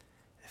it.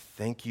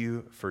 Thank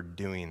you for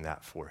doing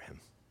that for him."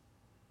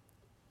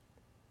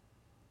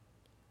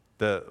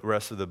 The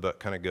rest of the book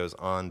kind of goes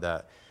on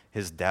that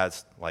his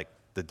dad's,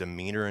 the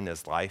demeanor in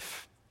his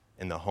life,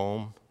 in the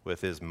home with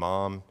his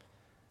mom,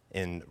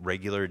 in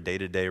regular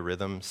day-to-day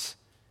rhythms,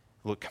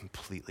 look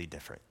completely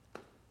different.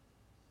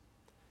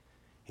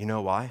 You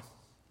know why?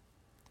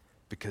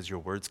 Because your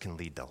words can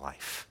lead to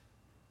life.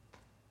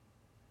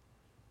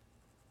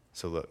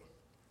 So look,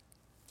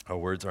 Our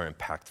words are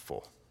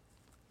impactful.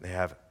 They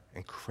have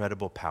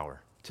incredible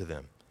power to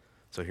them.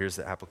 So here's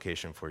the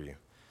application for you.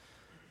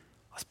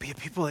 Let's be a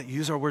people that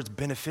use our words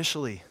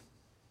beneficially.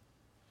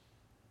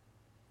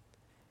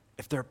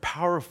 If they're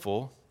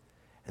powerful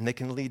and they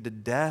can lead to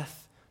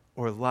death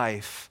or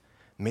life,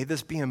 may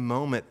this be a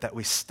moment that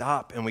we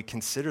stop and we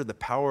consider the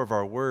power of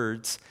our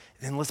words,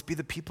 and then let's be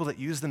the people that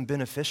use them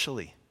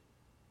beneficially.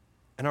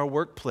 In our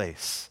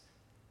workplace,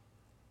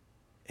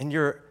 in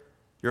your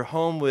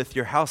home with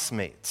your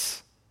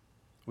housemates,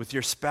 with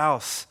your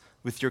spouse,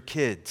 with your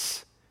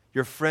kids,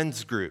 your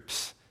friends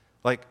groups.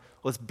 Like,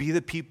 let's be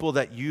the people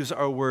that use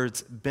our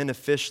words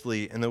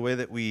beneficially in the way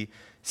that we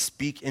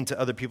speak into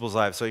other people's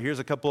lives. So here's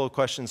a couple of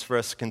questions for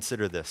us to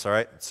consider this, all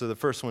right? So the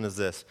first one is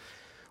this.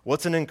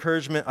 What's an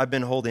encouragement I've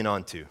been holding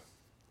on to?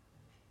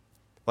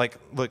 Like,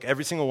 look,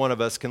 every single one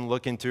of us can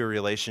look into a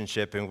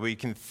relationship and we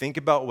can think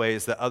about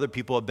ways that other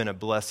people have been a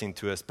blessing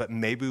to us, but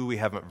maybe we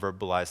haven't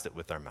verbalized it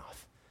with our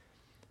mouth.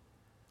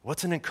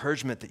 What's an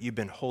encouragement that you've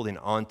been holding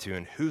on to,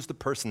 and who's the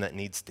person that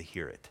needs to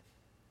hear it?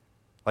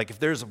 Like, if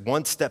there's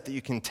one step that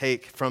you can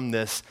take from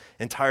this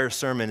entire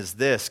sermon is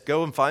this: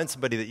 go and find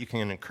somebody that you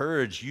can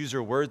encourage. Use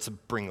your words to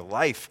bring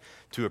life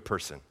to a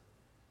person.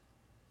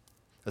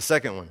 The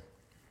second one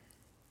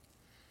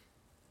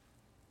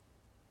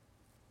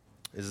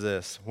is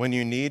this: when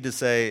you need to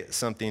say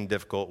something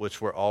difficult, which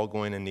we're all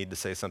going to need to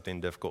say something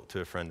difficult to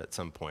a friend at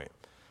some point,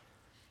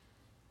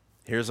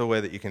 here's a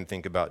way that you can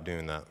think about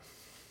doing that.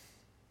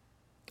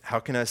 How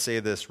can I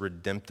say this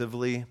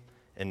redemptively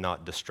and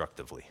not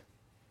destructively?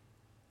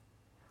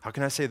 How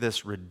can I say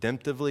this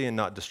redemptively and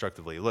not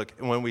destructively? Look,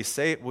 when we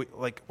say,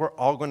 we're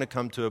all going to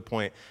come to a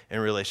point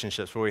in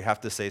relationships where we have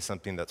to say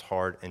something that's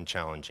hard and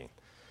challenging.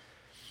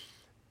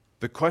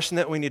 The question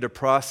that we need to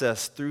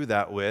process through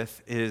that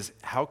with is,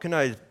 how can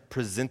I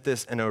present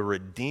this in a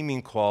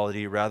redeeming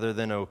quality rather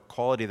than a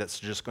quality that's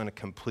just going to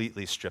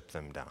completely strip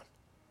them down?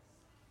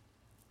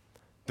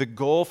 The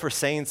goal for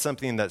saying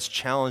something that's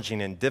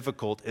challenging and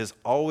difficult is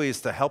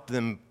always to help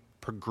them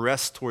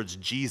progress towards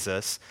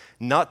Jesus,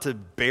 not to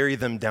bury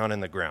them down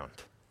in the ground.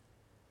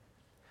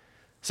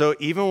 So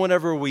even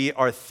whenever we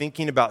are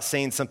thinking about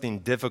saying something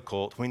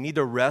difficult, we need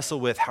to wrestle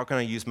with, how can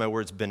I use my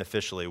words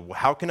beneficially?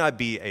 How can I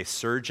be a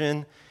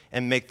surgeon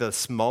and make the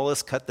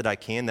smallest cut that I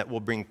can that will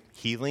bring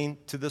healing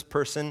to this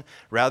person,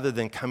 rather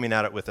than coming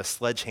at it with a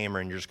sledgehammer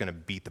and you're just going to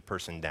beat the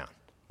person down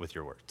with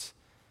your words?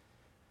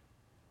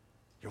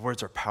 Your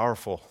words are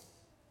powerful.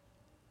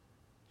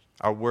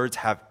 Our words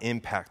have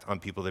impact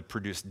on people. They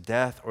produce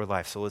death or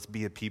life. So let's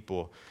be a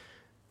people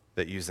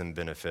that use them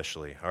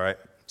beneficially, all right?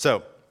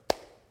 So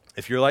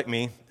if you're like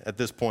me at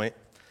this point,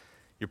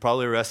 you're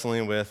probably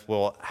wrestling with,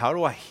 well, how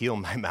do I heal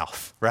my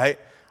mouth, right?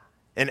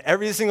 And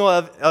every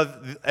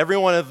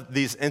one of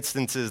these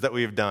instances that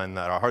we've done,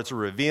 that our hearts are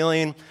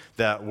revealing,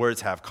 that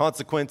words have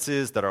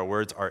consequences, that our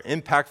words are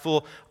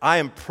impactful, I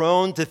am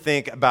prone to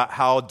think about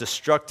how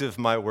destructive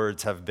my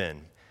words have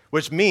been.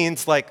 Which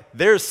means,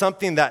 there's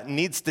something that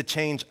needs to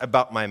change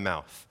about my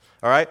mouth,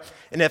 all right?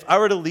 And if I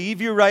were to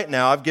leave you right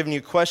now, I've given you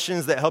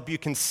questions that help you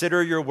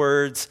consider your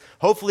words,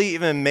 hopefully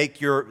even make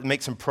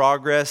some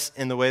progress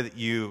in the way that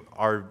you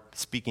are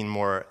speaking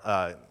more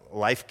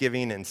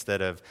life-giving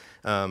instead of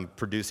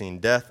producing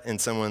death in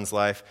someone's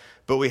life.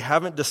 But we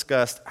haven't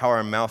discussed how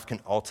our mouth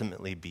can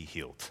ultimately be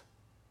healed,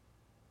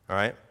 all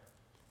right?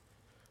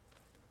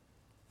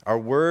 Our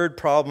word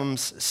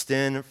problems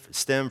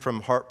stem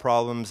from heart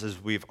problems,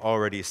 as we've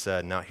already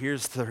said. Now,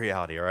 here's the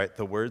reality, all right?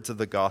 The words of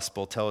the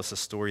gospel tell us a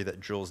story that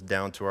drills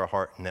down to our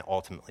heart and that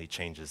ultimately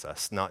changes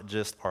us. Not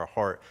just our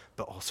heart,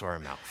 but also our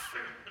mouth,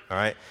 all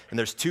right? And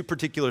there's two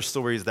particular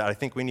stories that I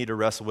think we need to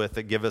wrestle with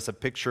that give us a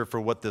picture for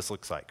what this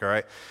looks like, all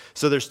right?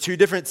 So there's two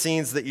different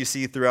scenes that you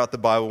see throughout the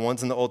Bible.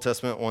 One's in the Old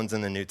Testament, one's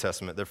in the New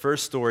Testament. The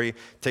first story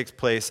takes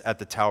place at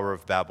the Tower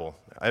of Babel.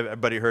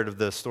 Everybody heard of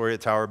the story of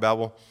Tower of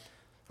Babel?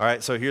 All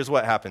right, so here's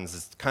what happens.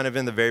 It's kind of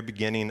in the very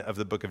beginning of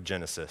the book of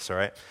Genesis, all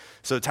right?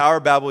 So Tower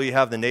of Babel, you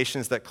have the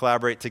nations that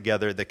collaborate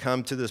together. They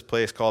come to this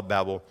place called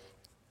Babel,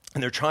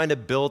 and they're trying to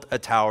build a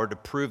tower to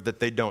prove that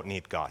they don't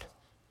need God.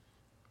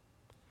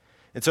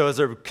 And so as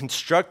they're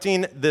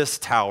constructing this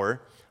tower,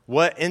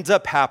 what ends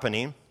up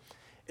happening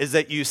is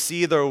that you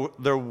see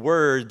their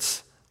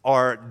words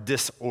are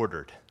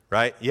disordered,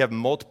 right? You have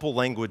multiple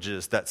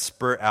languages that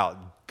spurt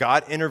out.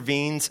 God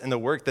intervenes in the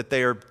work that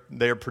they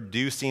are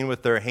producing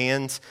with their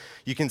hands.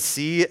 You can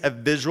see a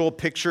visual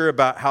picture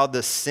about how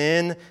the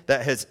sin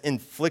that has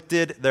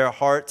inflicted their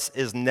hearts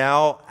is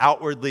now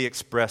outwardly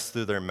expressed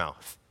through their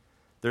mouth.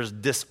 There's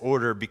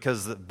disorder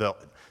because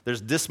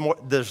there's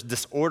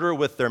disorder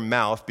with their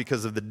mouth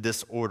because of the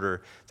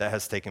disorder that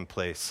has taken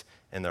place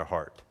in their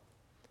heart.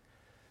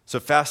 So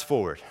fast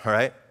forward, all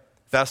right?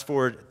 Fast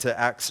forward to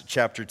Acts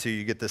chapter 2,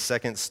 you get the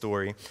second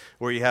story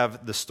where you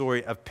have the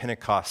story of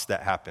Pentecost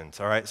that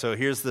happens, all right? So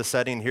here's the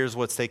setting, here's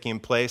what's taking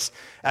place.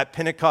 At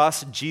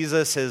Pentecost,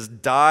 Jesus has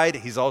died,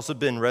 he's also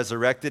been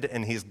resurrected,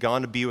 and he's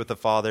gone to be with the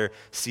Father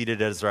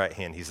seated at his right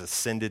hand. He's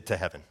ascended to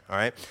heaven, all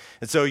right?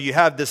 And so you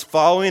have this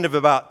following of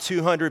about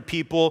 200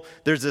 people.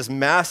 There's this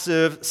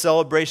massive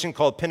celebration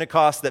called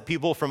Pentecost that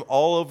people from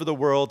all over the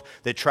world,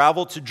 they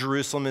travel to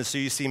Jerusalem, and so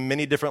you see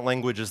many different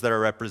languages that are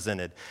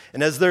represented.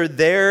 And as they're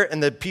there,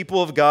 and the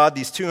people of God,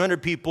 these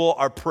 200 people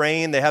are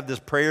praying. They have this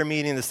prayer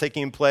meeting that's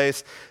taking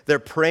place. They're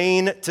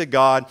praying to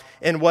God.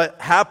 And what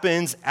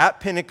happens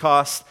at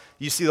Pentecost,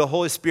 you see the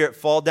Holy Spirit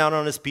fall down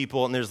on his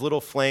people, and there's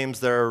little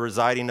flames that are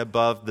residing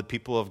above the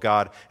people of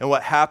God. And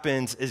what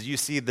happens is you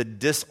see the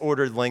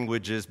disordered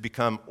languages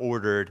become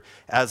ordered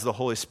as the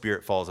Holy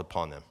Spirit falls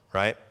upon them,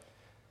 right?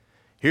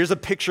 Here's a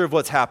picture of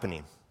what's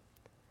happening.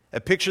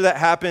 A picture that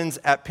happens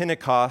at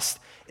Pentecost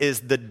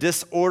is the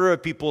disorder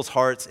of people's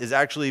hearts is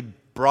actually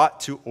brought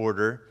to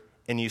order,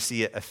 and you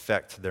see it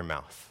affect their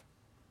mouth.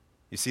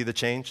 You see the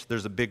change?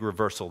 There's a big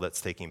reversal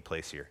that's taking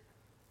place here.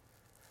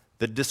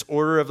 The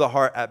disorder of the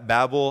heart at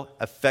Babel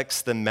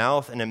affects the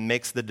mouth, and it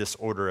makes the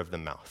disorder of the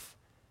mouth.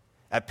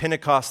 At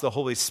Pentecost, the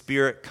Holy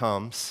Spirit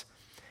comes,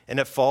 and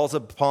it falls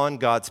upon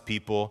God's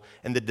people,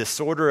 and the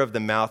disorder of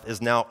the mouth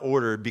is now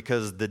ordered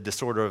because the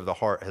disorder of the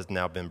heart has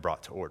now been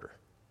brought to order.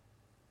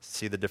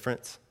 See the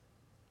difference?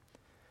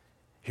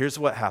 Here's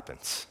what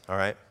happens, all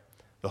right?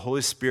 The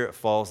Holy Spirit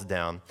falls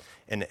down,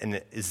 and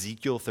in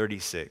Ezekiel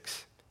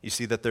 36, you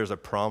see that there's a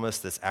promise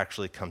that's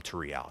actually come to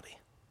reality.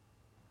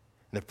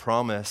 And the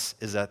promise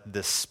is that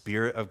the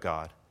Spirit of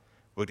God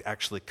would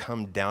actually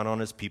come down on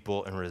his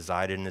people and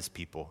reside in his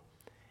people,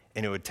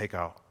 and it would take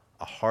a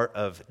heart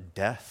of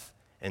death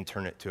and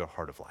turn it to a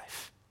heart of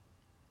life.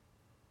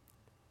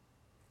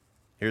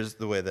 Here's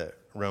the way that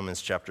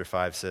Romans chapter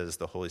 5 says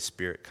the Holy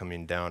Spirit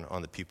coming down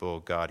on the people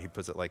of God. He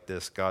puts it like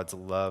this: God's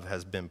love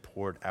has been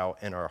poured out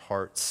in our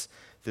hearts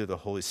through the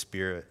Holy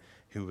Spirit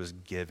who was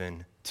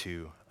given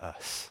to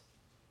us.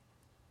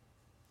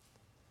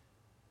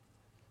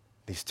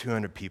 These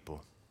 200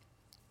 people,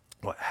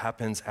 what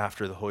happens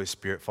after the Holy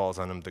Spirit falls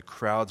on them? The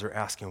crowds are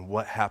asking,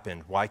 what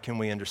happened? Why can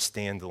we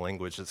understand the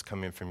language that's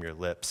coming from your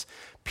lips?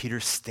 Peter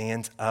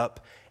stands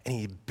up and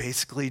he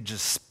basically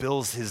just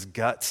spills his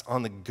guts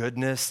on the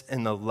goodness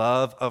and the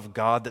love of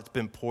God that's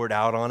been poured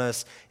out on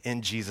us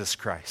in Jesus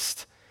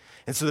Christ.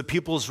 And so the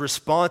people's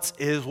response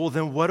is, well,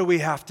 then what do we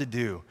have to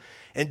do?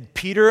 And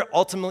Peter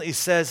ultimately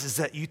says is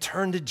that you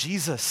turn to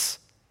Jesus.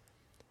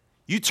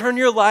 You turn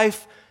your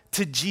life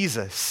to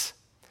Jesus.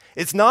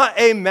 It's not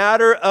a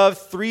matter of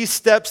 3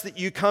 steps that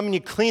you come and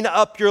you clean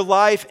up your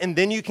life and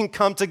then you can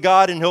come to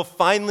God and he'll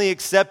finally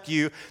accept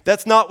you.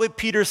 That's not what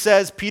Peter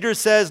says. Peter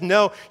says,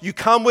 no, you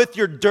come with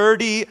your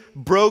dirty,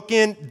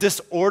 broken,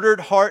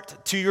 disordered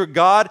heart to your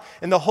God,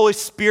 and the Holy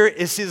Spirit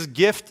is his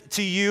gift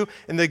to you.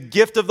 And the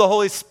gift of the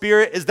Holy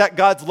Spirit is that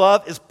God's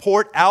love is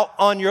poured out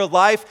on your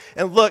life.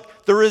 And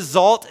look, the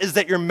result is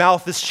that your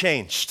mouth is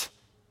changed.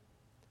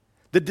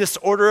 The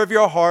disorder of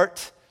your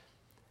heart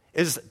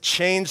is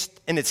changed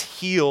and it's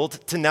healed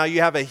to now you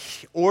have a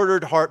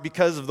ordered heart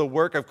because of the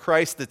work of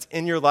Christ that's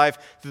in your life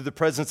through the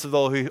presence of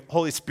the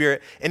Holy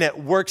Spirit, and it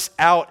works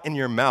out in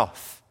your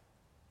mouth.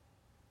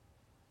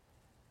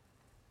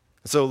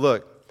 So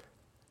look,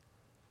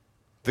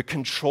 the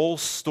control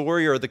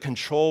story or the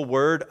control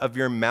word of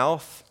your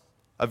mouth,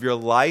 of your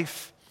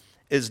life,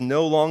 is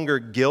no longer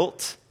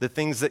guilt, the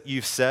things that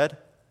you've said.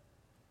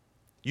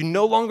 You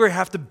no longer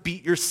have to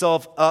beat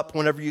yourself up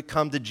whenever you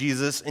come to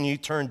Jesus and you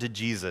turn to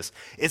Jesus.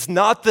 It's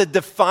not the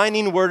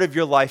defining word of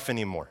your life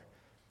anymore.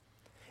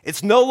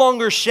 It's no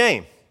longer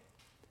shame.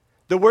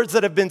 The words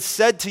that have been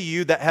said to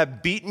you that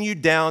have beaten you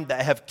down,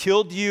 that have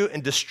killed you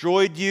and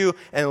destroyed you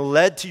and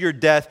led to your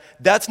death,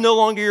 that's no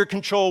longer your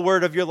control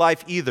word of your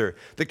life either.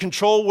 The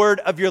control word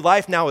of your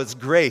life now is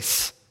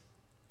grace.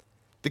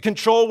 The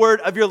control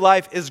word of your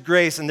life is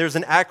grace, and there's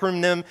an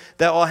acronym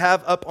that I'll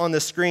have up on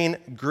the screen: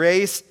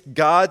 GRACE,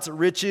 God's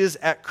riches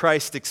at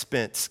Christ's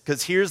expense.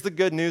 Because here's the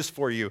good news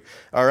for you,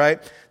 all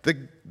right?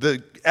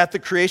 At the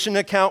creation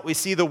account, we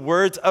see the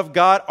words of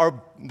God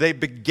they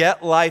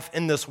beget life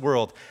in this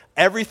world.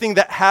 Everything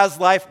that has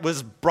life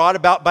was brought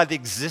about by the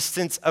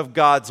existence of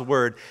God's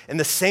word. And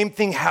the same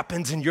thing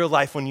happens in your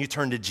life when you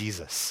turn to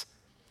Jesus.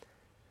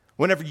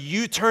 Whenever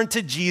you turn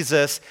to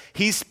Jesus,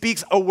 he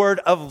speaks a word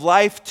of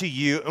life to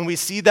you, and we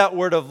see that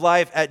word of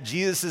life at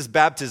Jesus'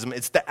 baptism.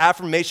 It's the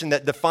affirmation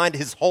that defined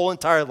his whole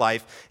entire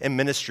life and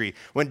ministry.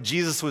 When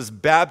Jesus was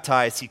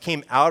baptized, he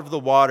came out of the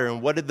water,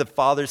 and what did the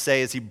Father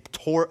say as he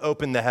tore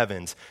open the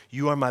heavens?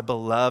 You are my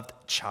beloved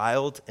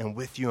child, and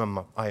with you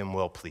I am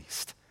well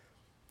pleased.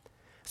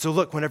 So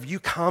look, whenever you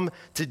come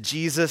to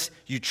Jesus,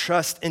 you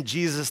trust in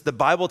Jesus, the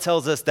Bible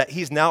tells us that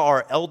he's now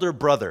our elder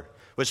brother.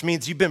 which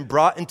means you've been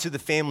brought into the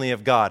family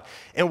of God.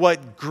 And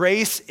what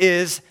grace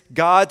is,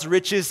 God's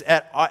riches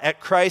at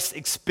Christ's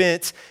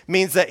expense,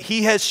 means that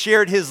he has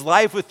shared his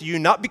life with you,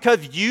 not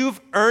because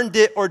you've earned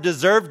it or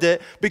deserved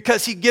it,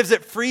 because he gives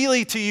it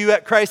freely to you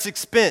at Christ's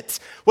expense.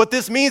 What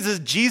this means is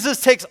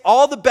Jesus takes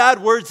all the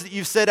bad words that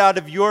you've said out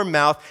of your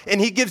mouth, and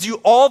he gives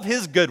you all of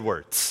his good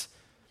words.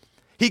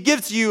 He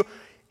gives you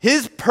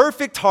his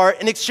perfect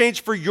heart in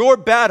exchange for your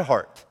bad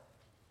heart.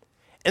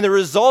 And the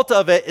result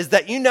of it is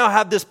that you now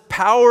have this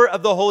power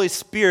of the Holy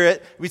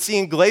Spirit. We see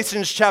in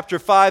Galatians chapter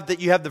 5 that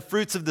you have the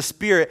fruits of the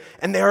Spirit,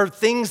 and there are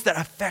things that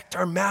affect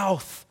our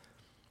mouth.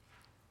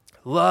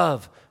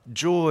 Love,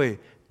 joy,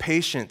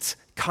 patience,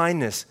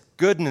 kindness,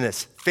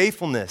 goodness,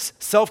 faithfulness,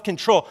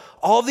 self-control.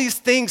 All these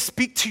things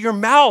speak to your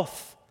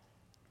mouth.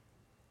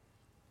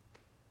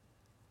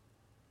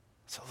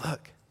 So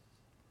look,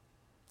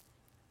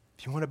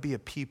 if you want to be a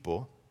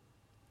people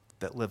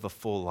that live a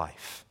full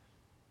life,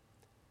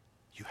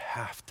 you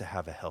have to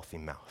have a healthy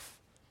mouth.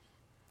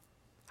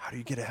 How do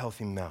you get a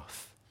healthy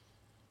mouth?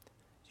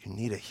 You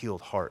need a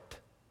healed heart.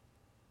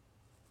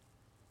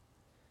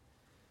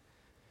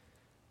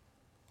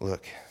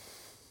 Look,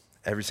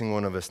 every single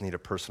one of us need a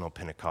personal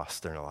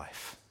Pentecost in our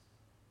life.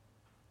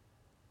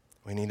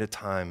 We need a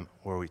time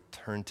where we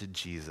turn to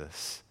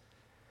Jesus.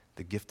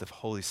 The gift of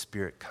Holy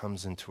Spirit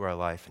comes into our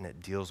life and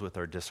it deals with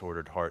our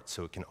disordered heart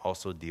so it can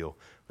also deal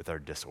with our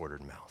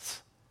disordered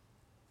mouths.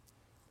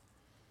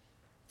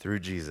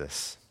 Through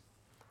Jesus,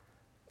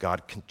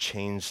 God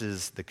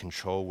changes the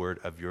control word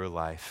of your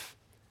life.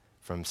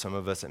 From some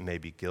of us, it may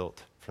be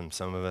guilt. From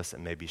some of us, it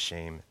may be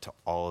shame. To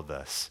all of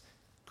us,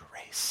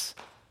 grace.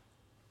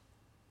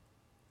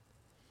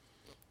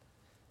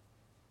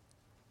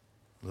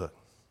 Look,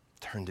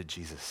 turn to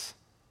Jesus.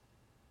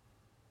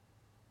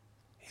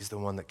 He's the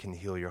one that can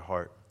heal your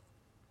heart.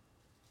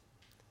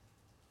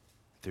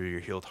 Through your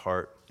healed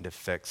heart, it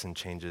affects and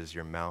changes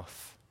your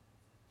mouth.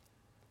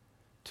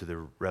 To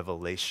the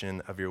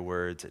revelation of your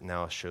words, it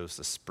now shows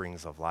the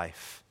springs of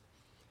life.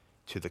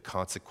 To the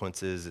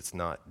consequences, it's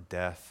not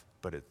death,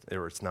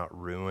 or it's not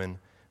ruin,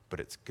 but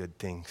it's good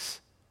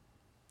things.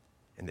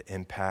 And the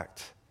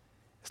impact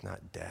is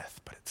not death,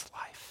 but it's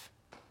life.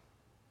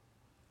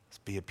 Let's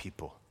be a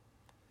people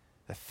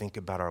that think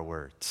about our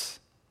words,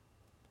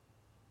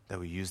 that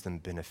we use them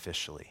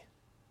beneficially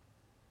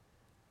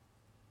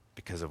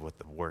because of what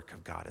the work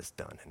of God has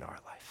done in our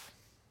life.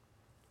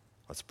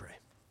 Let's pray.